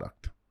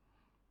product,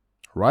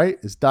 right?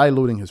 It's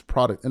diluting his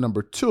product. And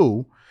number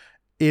two,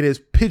 it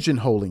is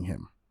pigeonholing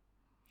him.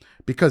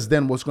 Because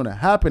then what's going to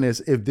happen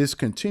is if this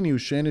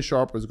continues, Shannon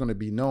Sharpe is going to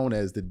be known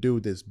as the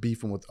dude that's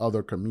beefing with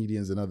other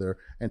comedians and other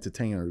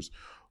entertainers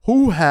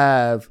who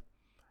have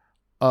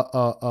who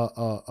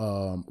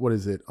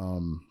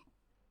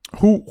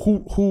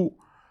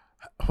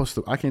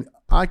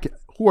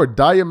are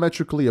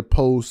diametrically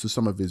opposed to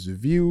some of his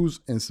views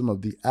and some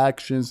of the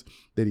actions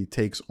that he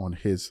takes on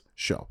his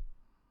show.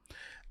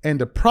 And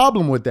the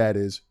problem with that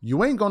is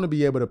you ain't going to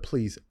be able to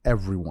please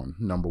everyone,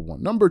 number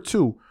one. Number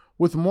two,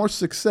 with more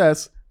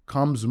success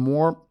comes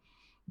more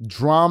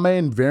drama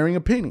and varying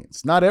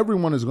opinions. Not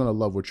everyone is going to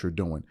love what you're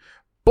doing.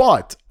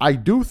 But I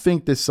do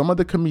think that some of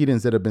the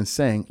comedians that have been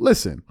saying,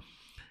 listen,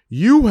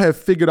 you have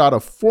figured out a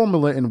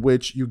formula in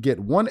which you get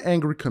one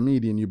angry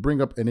comedian, you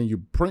bring up, and then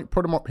you put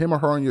him or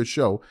her on your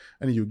show,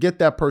 and then you get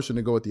that person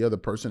to go with the other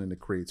person, and it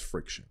creates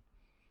friction.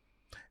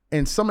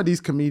 And some of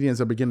these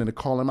comedians are beginning to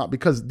call him out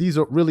because these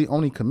are really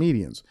only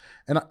comedians.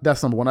 And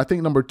that's number one. I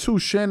think number two,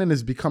 Shannon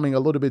is becoming a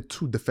little bit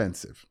too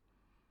defensive.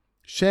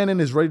 Shannon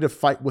is ready to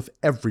fight with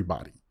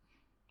everybody.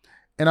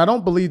 And I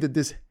don't believe that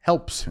this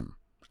helps him.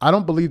 I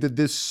don't believe that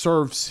this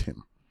serves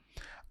him.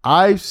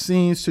 I've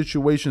seen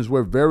situations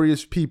where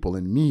various people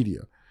in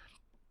media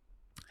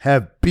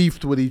have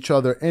beefed with each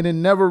other and it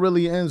never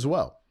really ends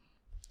well.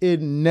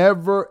 It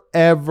never,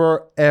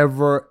 ever,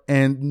 ever,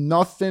 and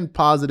nothing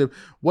positive.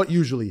 What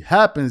usually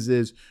happens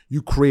is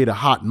you create a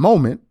hot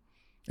moment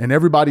and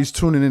everybody's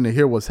tuning in to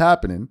hear what's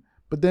happening.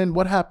 But then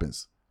what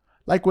happens?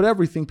 Like with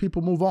everything,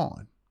 people move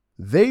on.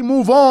 They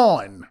move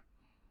on.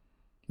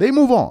 They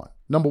move on.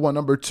 Number one.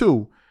 Number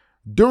two,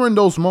 during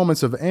those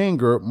moments of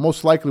anger,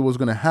 most likely what's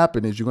going to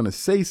happen is you're going to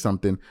say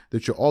something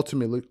that you're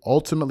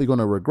ultimately going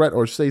to regret,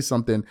 or say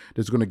something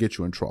that's going to get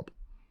you in trouble.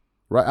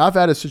 Right? I've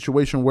had a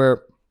situation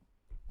where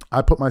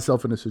I put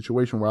myself in a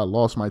situation where I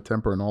lost my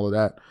temper and all of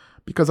that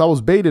because I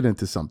was baited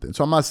into something.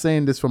 So I'm not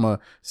saying this from a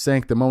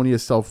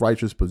sanctimonious,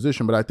 self-righteous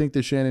position, but I think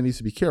that Shannon needs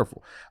to be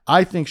careful.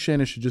 I think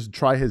Shannon should just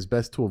try his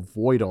best to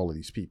avoid all of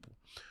these people.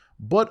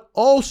 But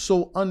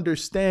also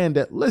understand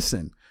that,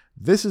 listen,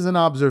 this is an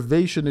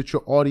observation that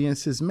your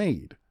audience has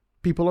made.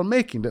 People are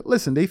making that.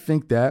 Listen, they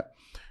think that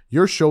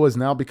your show is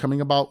now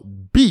becoming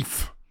about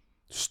beef,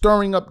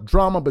 stirring up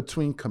drama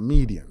between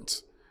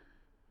comedians.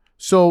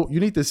 So you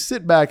need to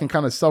sit back and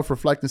kind of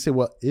self-reflect and say,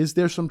 well, is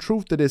there some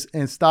truth to this?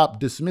 And stop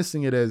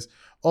dismissing it as,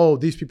 oh,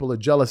 these people are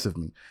jealous of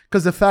me.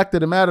 Because the fact of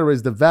the matter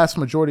is the vast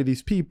majority of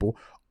these people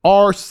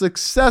are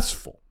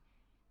successful.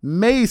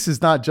 Mace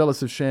is not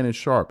jealous of Shannon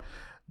Sharp.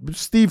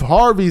 Steve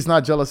Harvey's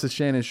not jealous of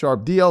Shannon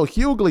Sharp. D.L.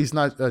 Hughley's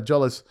not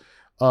jealous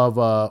of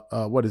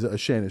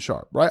Shannon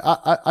Sharp, right?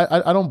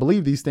 I don't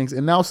believe these things.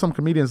 And now some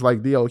comedians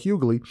like D.L.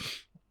 Hughley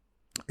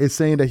is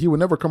saying that he would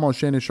never come on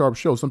Shannon Sharp's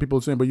show. Some people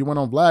are saying, but you went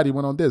on Vlad, he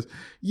went on this.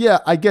 Yeah,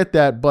 I get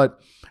that, but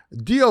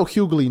D.L.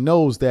 Hughley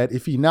knows that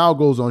if he now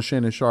goes on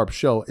Shannon Sharp's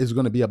show, it's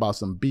going to be about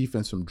some beef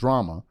and some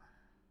drama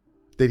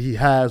that he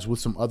has with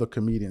some other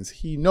comedians.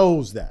 He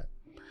knows that.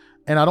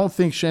 And I don't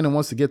think Shannon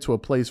wants to get to a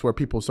place where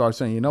people start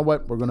saying, you know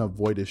what, we're going to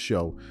avoid this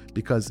show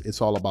because it's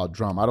all about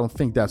drama. I don't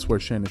think that's where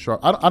Shannon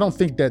Sharp, I don't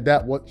think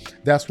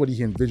that's what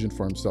he envisioned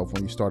for himself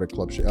when he started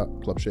Club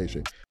Shay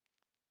Shay.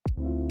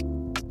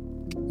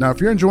 Now,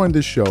 if you're enjoying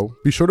this show,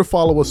 be sure to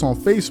follow us on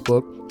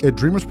Facebook at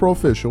Dreamers Pro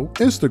Official,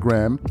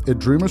 Instagram at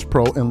Dreamers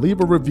Pro, and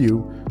leave a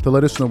review to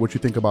let us know what you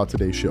think about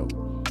today's show.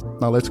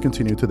 Now, let's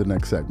continue to the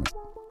next segment.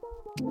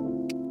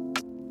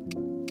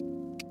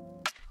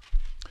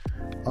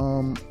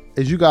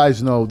 As you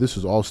guys know, this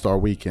is All-Star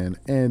Weekend,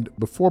 and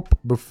before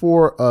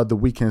the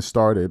weekend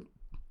started,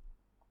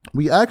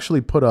 we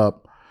actually put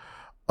up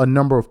a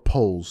number of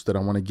polls that I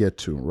want to get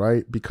to,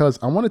 right? Because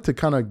I wanted to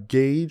kind of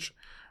gauge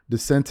the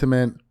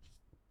sentiment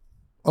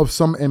of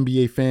some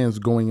NBA fans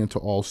going into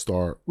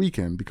All-Star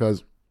Weekend,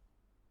 because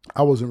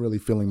I wasn't really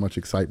feeling much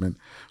excitement.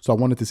 So I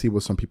wanted to see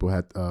what some people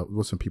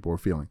were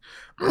feeling.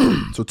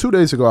 So 2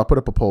 days ago, I put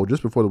up a poll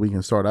just before the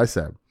weekend started. I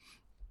said,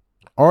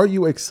 are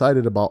you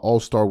excited about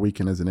All-Star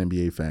Weekend as an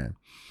NBA fan?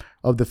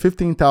 Of the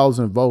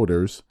 15,000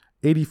 voters,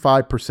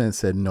 85%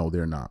 said no,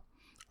 they're not.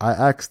 I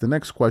asked the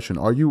next question,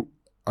 are you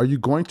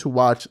going to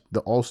watch the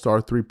All-Star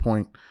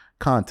three-point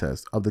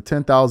contest? Of the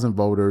 10,000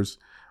 voters,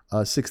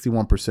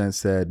 61%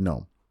 said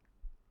no.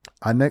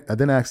 I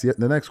then asked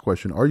the next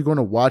question, are you going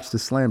to watch the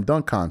slam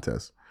dunk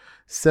contest?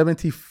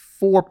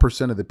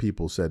 74% of the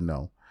people said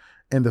no.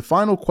 And the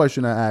final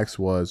question I asked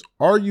was,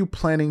 are you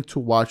planning to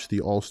watch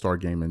the All-Star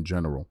game in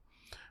general?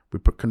 We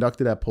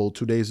conducted that poll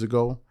 2 days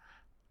ago.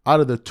 Out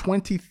of the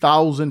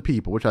 20,000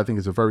 people, which I think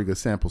is a very good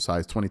sample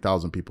size,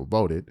 20,000 people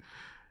voted,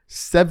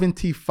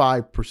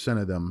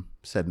 75% of them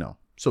said no.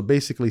 So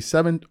basically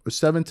 7 to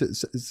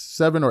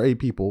 8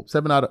 people,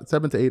 7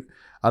 to 8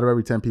 out of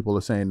every 10 people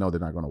are saying no, they're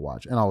not going to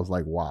watch. And I was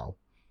like, wow,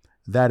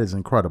 that is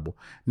incredible.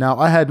 Now,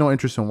 I had no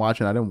interest in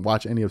watching. I didn't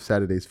watch any of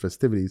Saturday's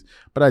festivities,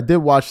 but I did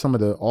watch some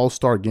of the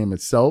All-Star game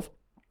itself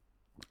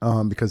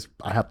because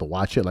I have to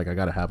watch it. Like, I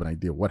got to have an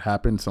idea what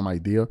happened, some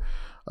idea.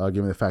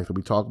 Given the fact that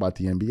we talk about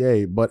the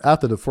NBA. But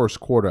after the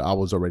first quarter, I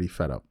was already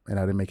fed up, and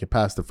I didn't make it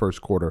past the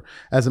first quarter.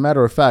 As a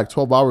matter of fact,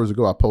 12 hours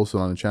ago, I posted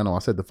on the channel, I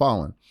said the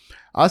following.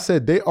 I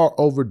said they are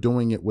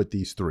overdoing it with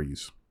these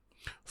threes.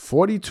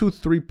 42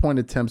 three-point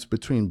attempts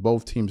between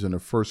both teams in the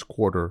first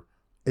quarter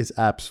is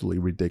absolutely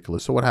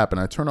ridiculous. So what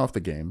happened? I turned off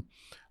the game.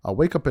 I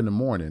wake up in the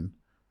morning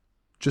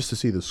just to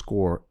see the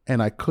score,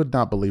 and I could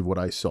not believe what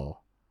I saw.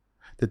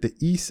 That the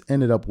East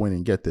ended up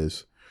winning, get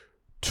this,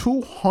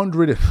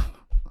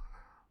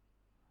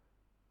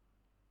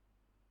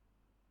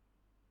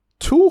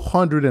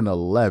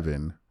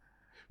 211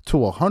 to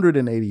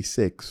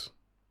 186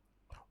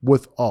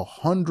 with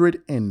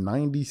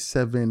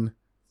 197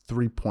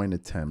 three-point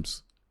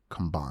attempts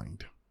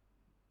combined.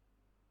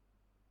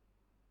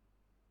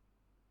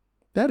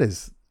 That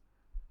is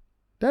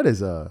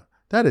a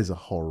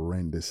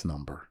horrendous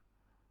number.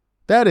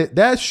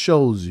 That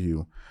shows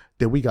you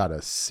that we got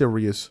a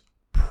serious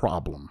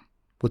problem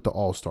with the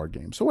All-Star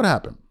game. So what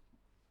happened?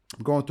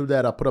 I'm going through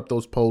that. I put up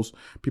those posts.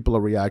 People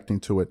are reacting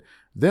to it.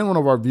 Then one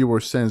of our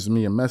viewers sends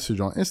me a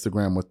message on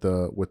Instagram with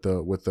a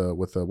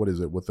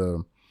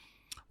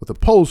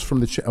post from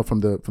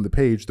the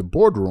page, The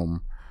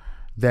Boardroom,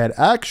 that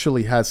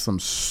actually has some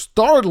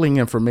startling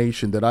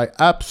information that I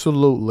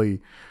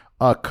absolutely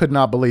could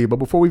not believe. But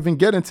before we even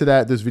get into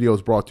that, this video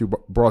is brought to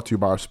you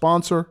by our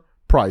sponsor,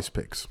 Prize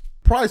Picks.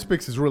 Prize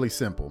Picks is really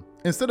simple.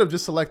 Instead of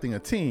just selecting a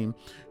team,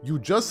 you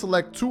just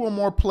select 2 or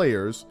more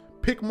players,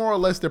 pick more or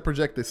less their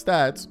projected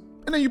stats,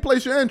 and then you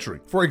place your entry.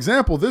 For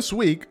example, this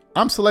week,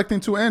 I'm selecting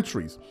 2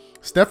 entries.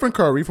 Stephen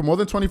Curry for more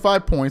than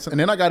 25 points, and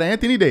then I got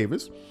Anthony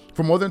Davis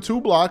for more than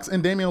 2 blocks,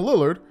 and Damian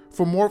Lillard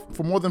for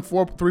more than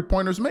 4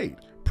 three-pointers made.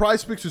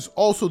 Prize Picks is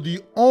also the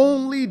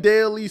only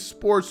daily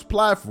sports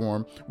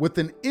platform with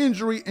an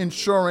injury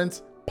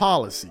insurance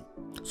policy.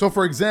 So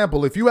for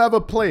example, if you have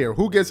a player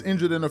who gets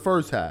injured in the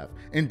first half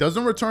and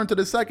doesn't return to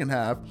the second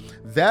half,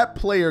 that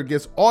player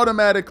gets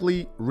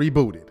automatically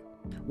rebooted.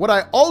 What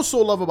I also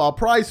love about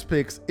Prize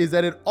Picks is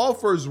that it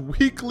offers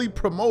weekly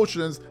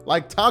promotions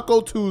like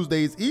Taco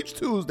Tuesdays. Each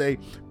Tuesday,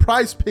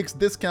 Prize Picks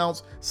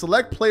discounts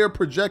select player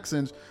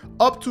projections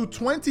up to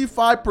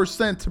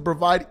 25% to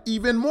provide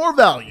even more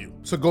value.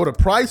 So go to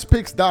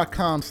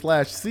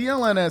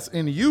prizepicks.com/CLNS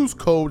and use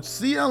code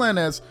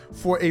CLNS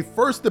for a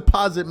first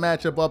deposit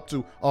match of up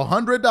to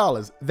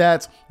 $100.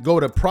 That's go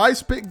to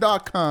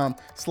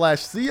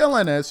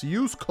prizepicks.com/CLNS,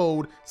 use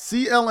code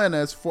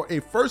CLNS for a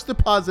first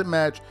deposit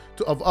match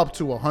of up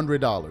to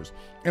 $100.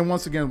 And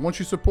once again, once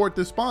you support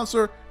this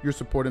sponsor, you're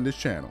supporting this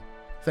channel.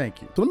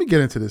 Thank you. So let me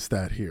get into this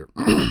stat here.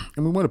 And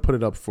we want to put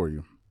it up for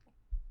you.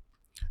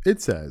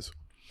 It says,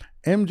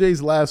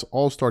 MJ's last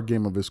All-Star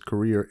game of his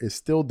career is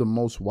still the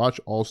most watched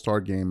All-Star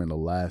game in the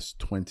last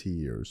 20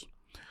 years.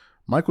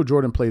 Michael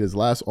Jordan played his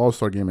last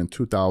All-Star game in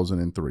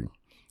 2003.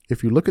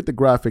 If you look at the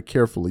graphic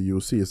carefully,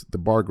 you'll see it's the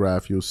bar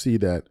graph. You'll see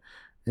that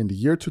in the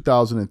year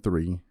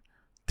 2003,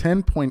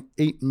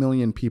 10.8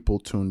 million people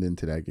tuned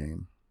into that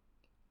game.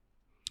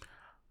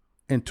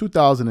 In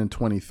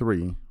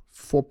 2023,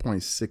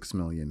 4.6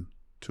 million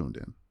tuned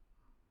in.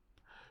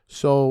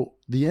 So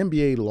the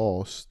NBA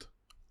lost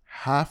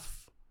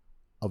half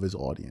of his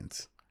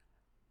audience.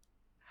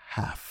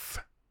 Half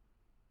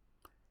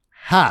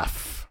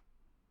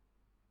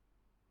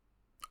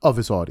of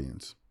his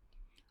audience.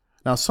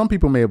 Now, some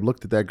people may have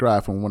looked at that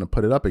graph and want to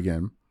put it up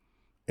again,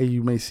 and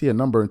you may see a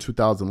number in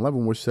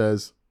 2011 which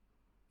says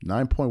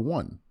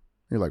 9.1.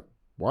 You're like,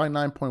 why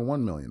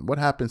 9.1 million? What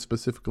happened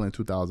specifically in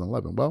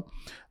 2011? Well,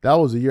 that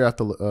was a year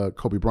after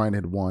Kobe Bryant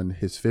had won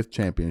his 5th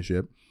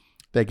championship.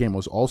 That game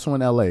was also in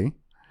LA.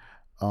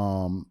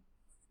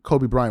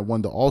 Kobe Bryant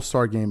won the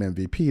All-Star Game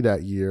MVP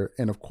that year.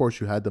 And of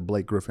course, you had the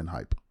Blake Griffin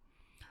hype.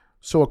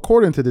 So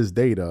according to this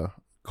data,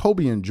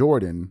 Kobe and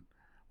Jordan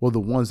were the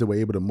ones that were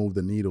able to move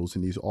the needles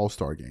in these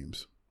All-Star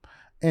games.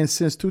 And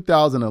since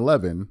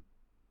 2011,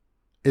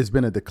 it's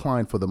been a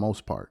decline for the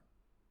most part.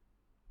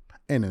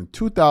 And in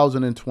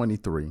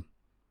 2023,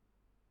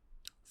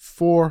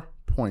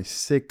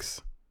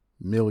 4.6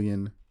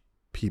 million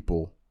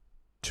people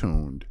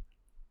tuned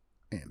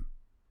in.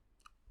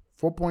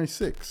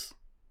 4.6.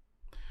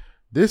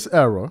 This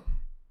era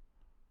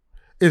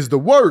is the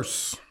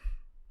worst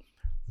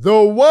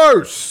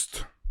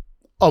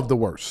of the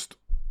worst.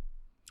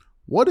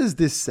 What does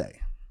this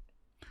say?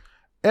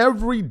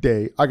 Every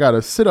day I got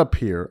to sit up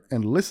here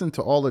and listen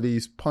to all of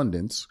these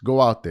pundits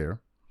go out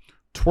there,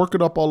 twerk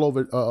it up all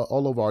over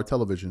our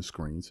television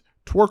screens,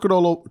 twerk it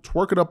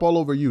up all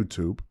over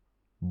YouTube,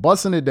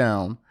 busting it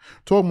down,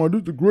 talking about this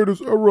is the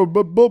greatest era of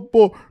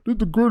football, this is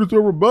the greatest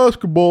era of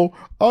basketball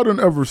I done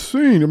ever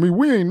seen. I mean,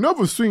 we ain't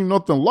never seen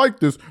nothing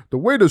like this. The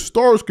way the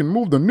stars can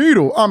move the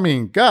needle. I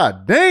mean,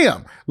 god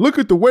damn. Look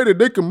at the way that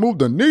they can move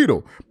the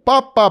needle.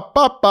 Pop, pop,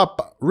 pop, pop,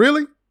 pop.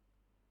 Really?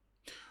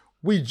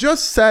 We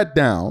just sat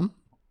down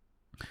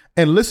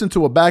and listened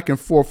to a back and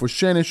forth with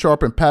Shannon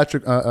Sharp and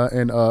Patrick Pat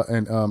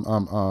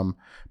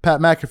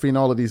McAfee and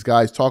all of these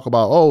guys talk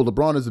about, oh,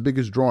 LeBron is the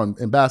biggest draw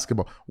in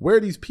basketball. Where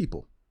are these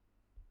people?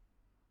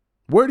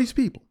 Where are these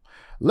people?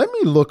 Let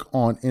me look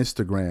on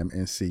Instagram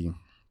and see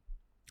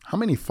how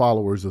many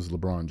followers does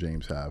LeBron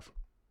James have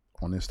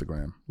on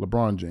Instagram.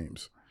 LeBron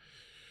James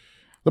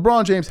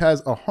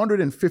has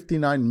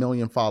 159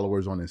 million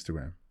followers on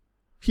Instagram.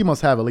 He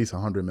must have at least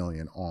 100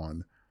 million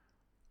on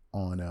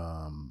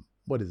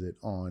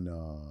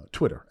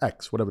Twitter,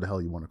 X, whatever the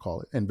hell you want to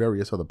call it, and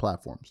various other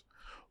platforms.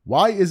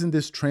 Why isn't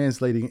this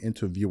translating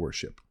into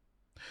viewership?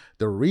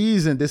 The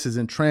reason this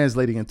isn't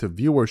translating into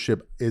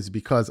viewership is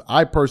because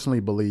I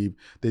personally believe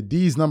that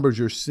these numbers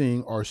you're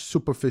seeing are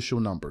superficial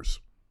numbers.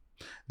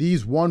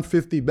 These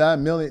 150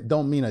 million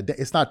don't mean a day.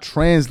 It's not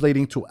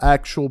translating to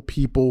actual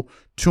people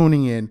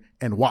tuning in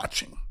and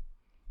watching.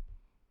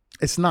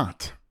 It's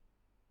not.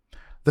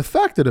 The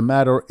fact of the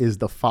matter is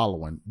the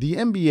following. The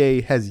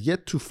NBA has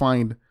yet to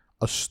find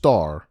a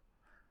star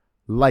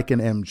like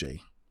an MJ,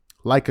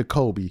 like a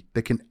Kobe,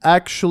 that can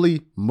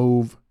actually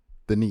move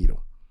the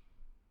needle.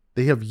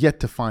 They have yet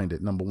to find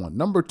it, number one.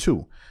 Number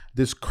two,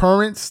 this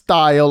current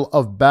style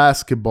of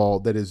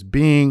basketball that is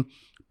being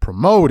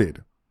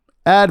promoted,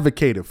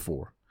 advocated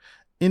for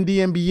in the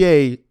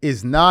NBA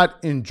is not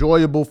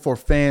enjoyable for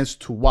fans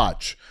to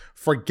watch.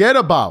 Forget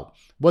about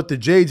what the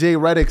JJ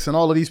Redicks and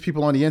all of these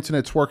people on the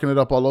internet twerking it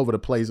up all over the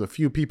place. A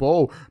few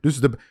people,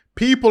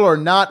 people are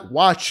not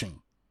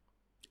watching.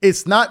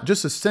 It's not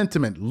just a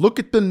sentiment. Look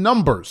at the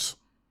numbers.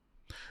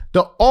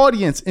 The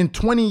audience in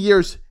 20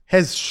 years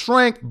has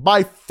shrank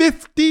by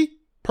 50%.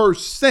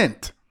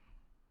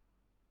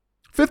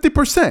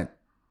 50%.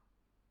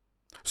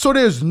 So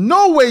there's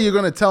no way you're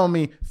going to tell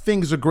me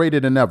things are greater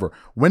than ever.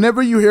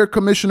 Whenever you hear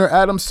Commissioner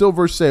Adam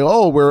Silver say,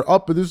 oh, we're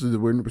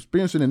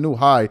experiencing a new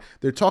high,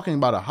 they're talking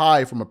about a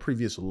high from a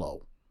previous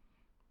low.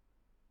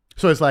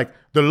 So it's like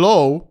the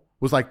low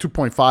was like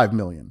 2.5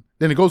 million.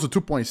 Then it goes to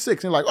 2.6.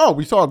 And you're like, oh,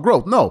 we saw a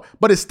growth. No,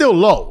 but it's still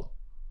low.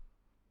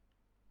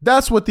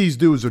 That's what these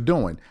dudes are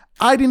doing.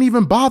 I didn't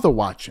even bother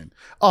watching.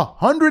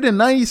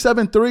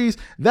 197 threes,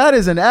 that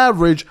is an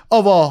average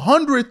of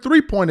 100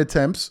 three-point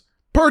attempts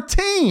per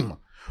team.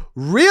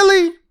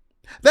 Really?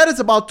 That is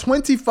about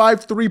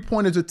 25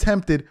 three-pointers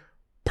attempted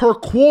per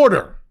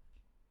quarter.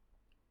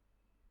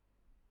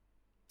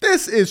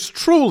 This is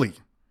truly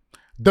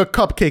the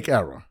cupcake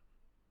era.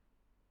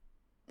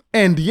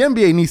 And the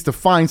NBA needs to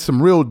find some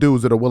real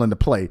dudes that are willing to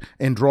play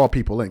and draw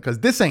people in, because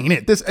this ain't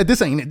it.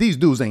 This ain't it. These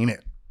dudes ain't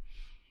it.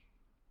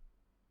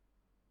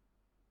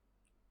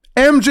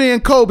 MJ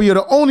and Kobe are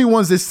the only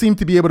ones that seem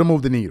to be able to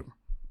move the needle.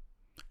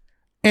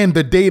 And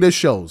the data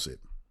shows it.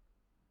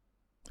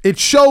 It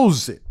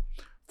shows it.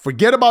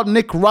 Forget about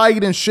Nick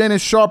Wright and Shannon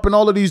Sharp and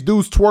all of these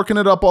dudes twerking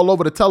it up all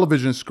over the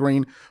television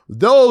screen.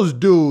 Those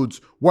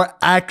dudes were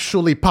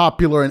actually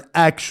popular and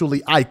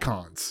actually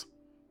icons.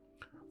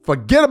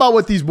 Forget about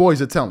what these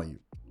boys are telling you.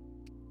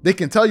 They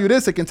can tell you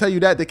this, they can tell you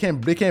that. They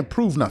can't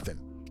prove nothing.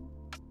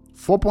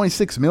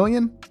 4.6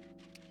 million?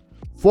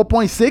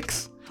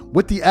 4.6?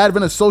 With the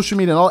advent of social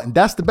media and all, and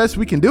that's the best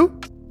we can do?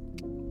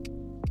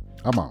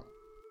 I'm out.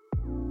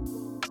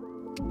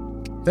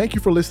 Thank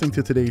you for listening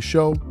to today's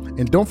show,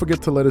 and don't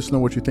forget to let us know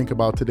what you think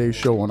about today's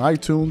show on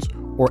iTunes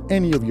or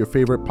any of your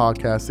favorite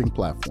podcasting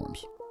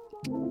platforms.